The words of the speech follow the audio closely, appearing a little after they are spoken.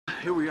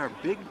here we are,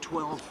 Big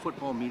 12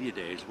 football media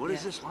days. What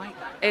is this like?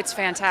 It's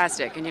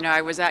fantastic. And,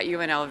 I was at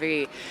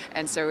UNLV,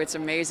 and so it's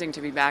amazing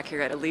to be back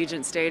here at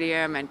Allegiant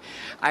Stadium. And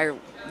I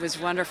was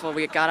wonderful.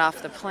 We got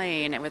off the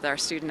plane with our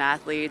student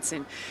athletes,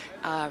 and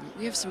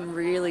we have some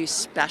really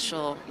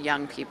special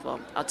young people.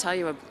 I'll tell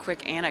you a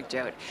quick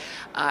anecdote.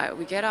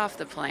 We get off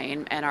the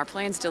plane, and our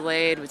plane's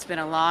delayed. It's been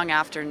a long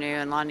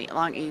afternoon,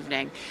 long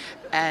evening.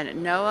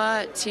 And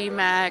Noah,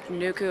 T-Mac,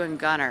 Nuku, and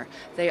Gunner,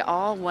 they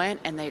all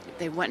went and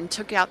they went and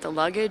took out the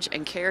luggage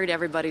and carried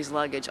everybody's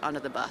luggage onto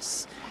the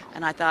bus.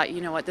 And I thought, you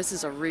know what, this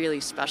is a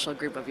really special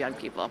group of young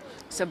people.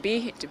 So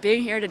being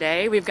here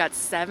today, we've got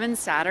 7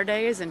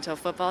 Saturdays until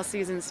football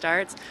season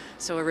starts,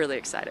 so we're really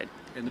excited.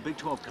 And the Big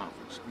 12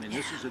 Conference, I mean,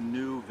 this is a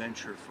new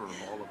venture for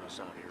all of us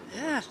out here.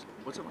 Yeah.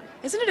 What's it like?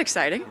 Isn't it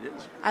exciting? It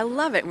is. I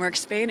love it. And we're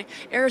expanding.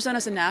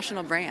 Arizona's a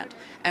national brand,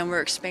 and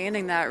we're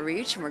expanding that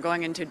reach, and we're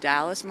going into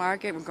Dallas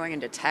market, we're going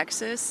into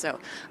Texas, so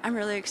I'm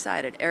really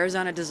excited.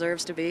 Arizona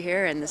deserves to be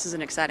here, and this is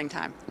an exciting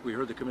time. We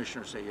heard the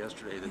commissioner say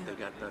yesterday that they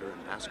got better in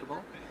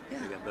basketball, they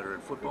got better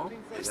in football,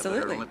 they got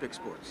better in Olympic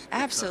sports.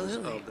 Absolutely.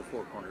 Because of the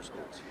Four Corner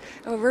schools.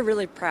 Oh, we're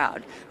really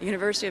proud. The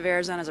University of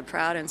Arizona is a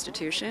proud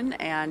institution,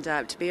 and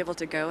to be able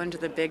to go into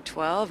the Big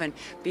 12 and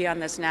be on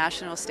this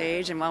national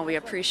stage, and while we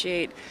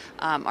appreciate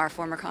our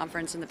former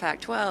conference in the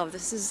Pac-12,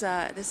 this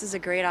is a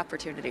great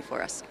opportunity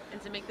for us.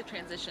 And to make the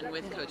transition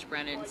with Coach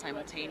Brennan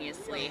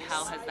simultaneously,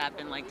 how has that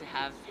been like to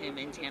have him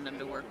in tandem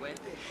to work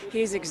with?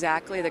 He's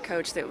exactly the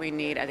coach that we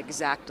need at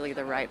exactly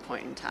the right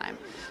point in time.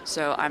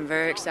 So I'm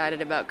very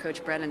excited about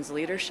Coach Brennan's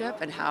leadership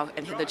and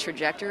the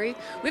trajectory.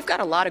 We've got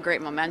a lot of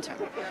great momentum.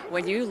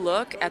 When you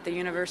look at the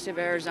University of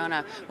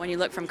Arizona, when you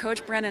look from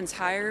Coach Brennan's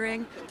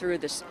hiring through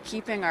this,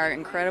 keeping our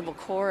incredible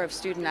core of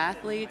student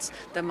athletes,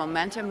 the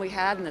momentum we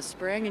had in the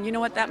spring, and you know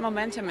what, that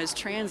momentum is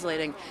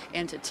translating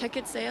into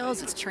ticket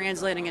sales, it's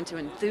translating into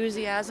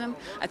enthusiasm.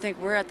 I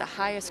think we're at the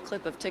highest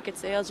clip of ticket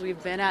sales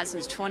we've been at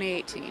since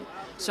 2018.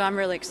 So I'm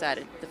really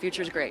excited. The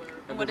future's great.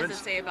 And what does it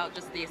say about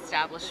just the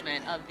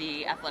establishment of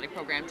the athletic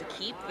program to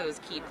keep those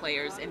key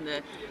players in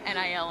the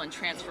NIL and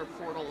transfer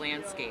portal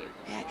landscape?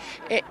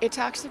 It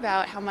talks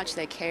about how much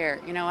they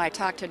care. I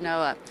talked to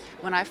Noah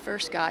when I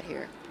first got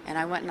here, and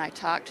I went and I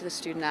talked to the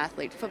student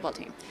athlete football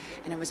team,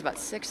 and it was about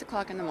 6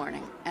 o'clock in the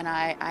morning, and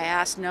I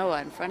asked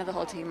Noah in front of the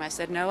whole team, I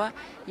said, Noah,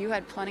 you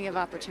had plenty of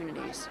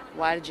opportunities.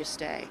 Why did you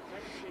stay?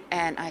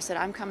 And I said,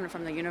 I'm coming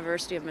from the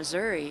University of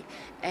Missouri,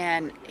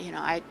 and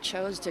I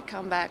chose to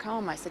come back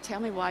home. I said, tell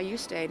me why you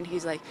stayed. And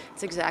he's like,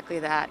 it's exactly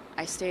that.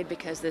 I stayed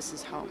because this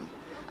is home.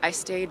 I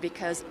stayed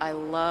because I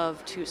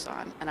love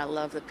Tucson and I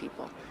love the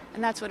people.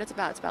 And that's what it's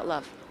about. It's about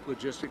love.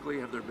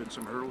 Logistically, have there been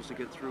some hurdles to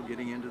get through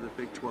getting into the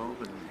Big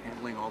 12 and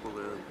handling all the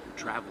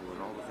travel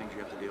and all the things you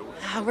have to deal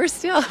with?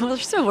 We're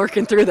still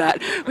working through that.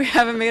 We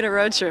haven't made a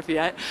road trip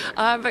yet.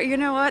 But you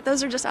know what?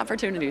 Those are just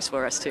opportunities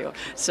for us too.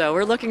 So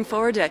we're looking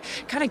forward to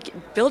kind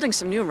of building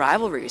some new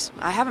rivalries.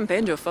 I haven't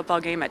been to a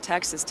football game at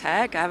Texas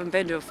Tech. I haven't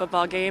been to a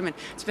football game, and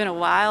it's been a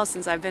while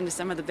since I've been to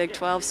some of the Big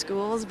 12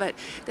 schools. But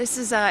this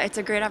is it's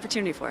a great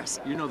opportunity for us.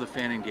 You know the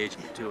fan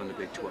engagement too in the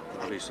Big 12.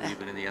 Obviously, you've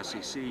been in the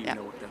SEC. You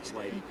know what that's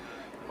like.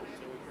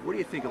 What do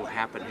you think will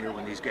happen here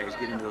when these guys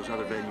get into those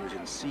other venues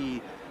and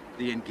see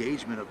the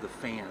engagement of the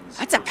fans?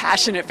 That's a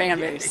passionate fan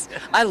base.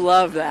 I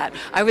love that.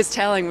 I was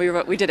telling,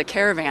 we did a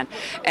caravan,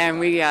 and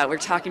we're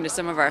talking to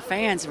some of our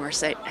fans, and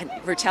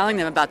we're telling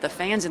them about the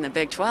fans in the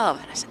Big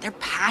 12, and I said, they're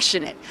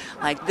passionate.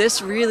 Like,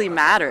 this really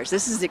matters.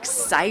 This is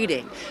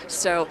exciting.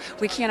 So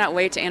we cannot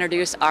wait to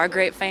introduce our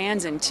great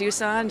fans in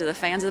Tucson to the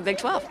fans of the Big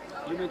 12.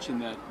 You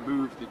mentioned that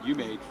move that you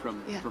made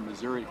from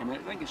Missouri. I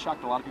think it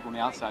shocked a lot of people in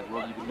the outside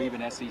world. You could leave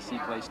an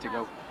SEC place to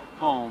go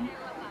home.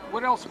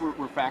 What else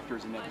were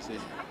factors in that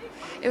decision?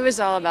 It was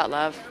all about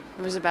love.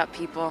 It was about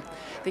people.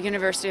 The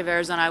University of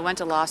Arizona, I went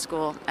to law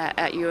school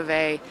at U of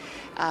A.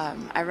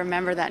 I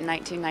remember that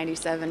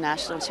 1997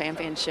 national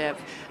championship.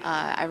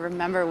 I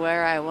remember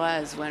where I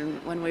was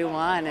when we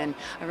won, and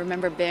I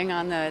remember being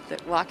on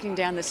walking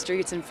down the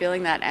streets and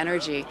feeling that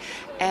energy.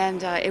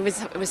 And it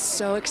was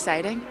so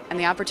exciting, and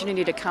the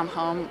opportunity to come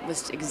home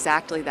was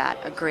exactly that,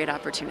 a great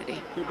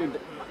opportunity. There have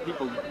been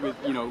people with,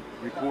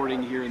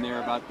 reporting here and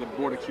there about the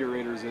Board of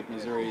Curators at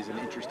Missouri is an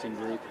interesting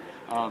group.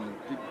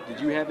 Did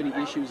you have any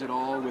issues at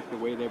all with the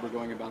way they were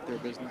going about their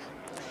business?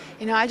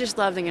 I just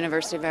love the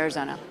University of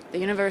Arizona. The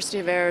University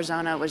of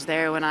Arizona was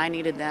there when I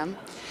needed them.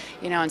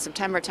 On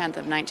September 10th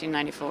of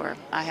 1994,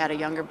 I had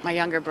my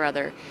younger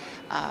brother.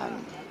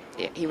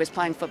 He was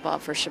playing football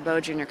for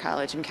Chabot Junior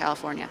College in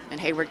California, in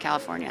Hayward,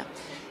 California.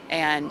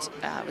 And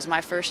it was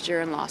my first year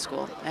in law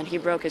school, and he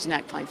broke his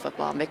neck playing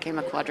football and became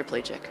a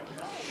quadriplegic.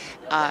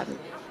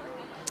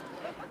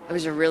 It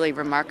was a really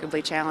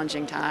remarkably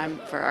challenging time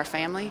for our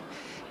family,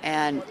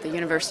 and the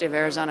University of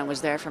Arizona was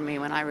there for me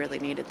when I really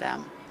needed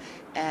them.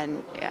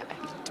 And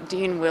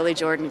Dean Willie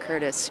Jordan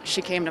Curtis,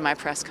 she came to my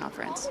press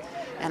conference,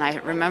 and I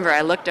remember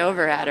I looked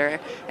over at her,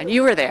 and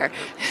you were there,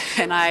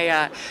 and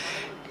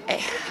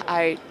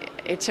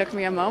it took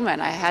me a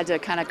moment. I had to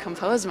kind of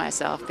compose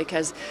myself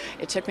because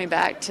it took me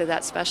back to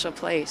that special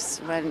place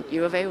when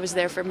U of A was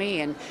there for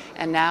me.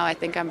 And now I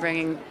think I'm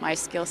bringing my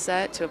skill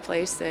set to a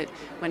place that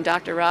when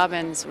Dr.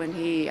 Robbins, when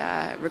he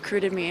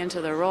recruited me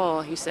into the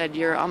role, he said,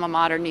 your alma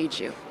mater needs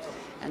you.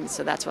 And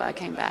so that's why I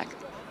came back.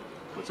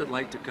 What's it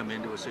like to come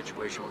into a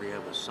situation where you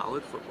have a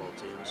solid football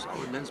team, a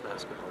solid men's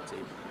basketball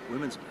team,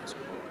 women's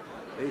basketball,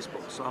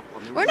 baseball, softball?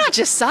 I mean, we're not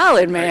just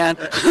solid, man.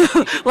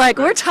 Like,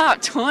 we're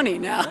top 20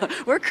 now.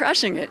 We're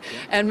crushing it.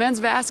 And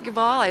men's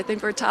basketball, I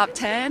think we're top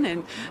 10.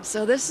 And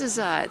so this is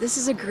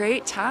a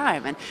great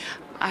time. And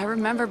I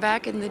remember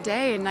back in the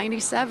day in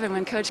 '97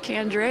 when Coach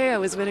Desireé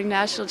was winning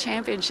national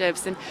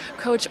championships, and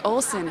Coach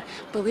Olson,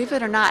 believe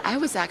it or not, I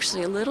was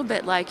actually a little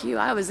bit like you.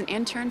 I was an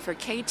intern for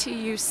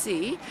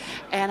KTUC,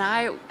 and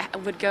I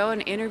would go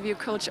and interview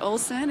Coach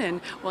Olson,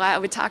 and I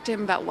would talk to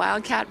him about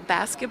Wildcat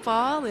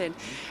basketball, and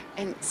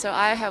so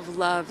I have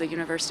loved the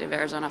University of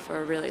Arizona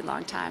for a really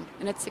long time,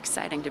 and it's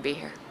exciting to be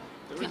here.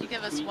 Could you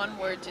give us one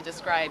word to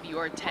describe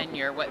your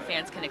tenure, what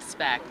fans can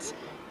expect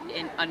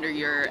under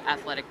your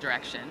athletic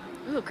direction?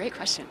 Ooh, great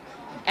question.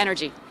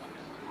 Energy.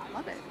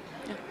 Love it.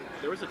 Yeah.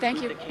 There was a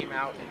tweet that came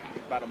out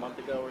about a month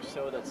ago or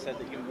so that said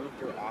that you moved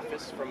your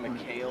office from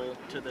McHale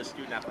to the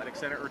Student Athletic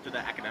Center, or to the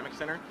Academic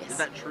Center. Yes. Is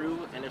that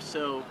true? And if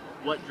so,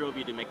 what drove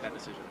you to make that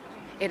decision?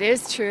 It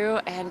is true,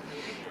 and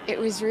it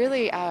was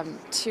really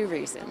two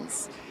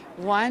reasons.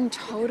 One,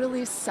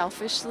 totally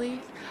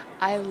selfishly,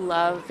 I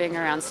love being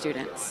around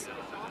students.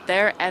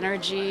 Their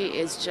energy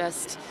is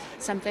just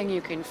something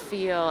you can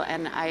feel,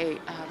 and I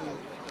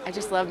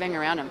just love being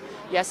around them.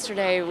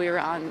 Yesterday we were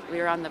on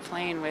the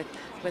plane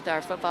with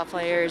our football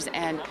players,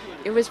 and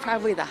it was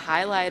probably the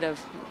highlight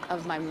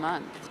of my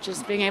month,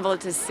 just being able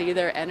to see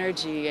their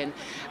energy. And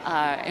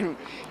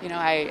you know,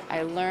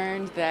 I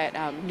learned that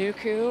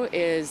Nuku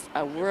is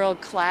a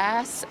world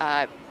class.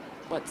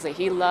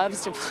 He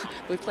loves to.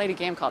 We played a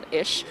game called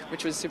Ish,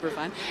 which was super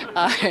fun,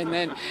 and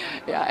then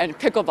and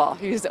pickleball.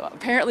 He's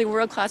apparently a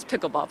world-class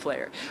pickleball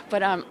player.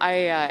 But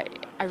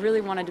I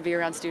really wanted to be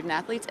around student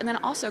athletes, and then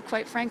also,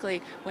 quite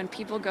frankly, when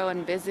people go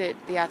and visit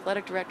the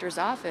athletic director's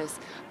office,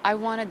 I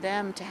wanted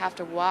them to have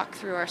to walk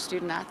through our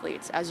student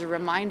athletes as a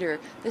reminder.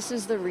 This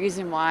is the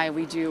reason why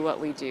we do what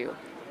we do.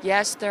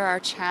 Yes, there are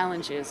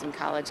challenges in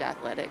college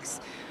athletics,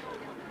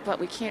 but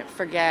we can't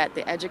forget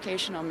the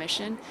educational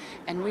mission,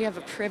 and we have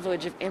a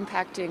privilege of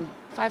impacting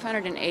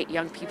 508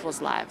 young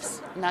people's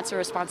lives, and that's a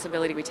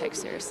responsibility we take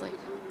seriously.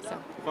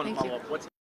 So, thank you.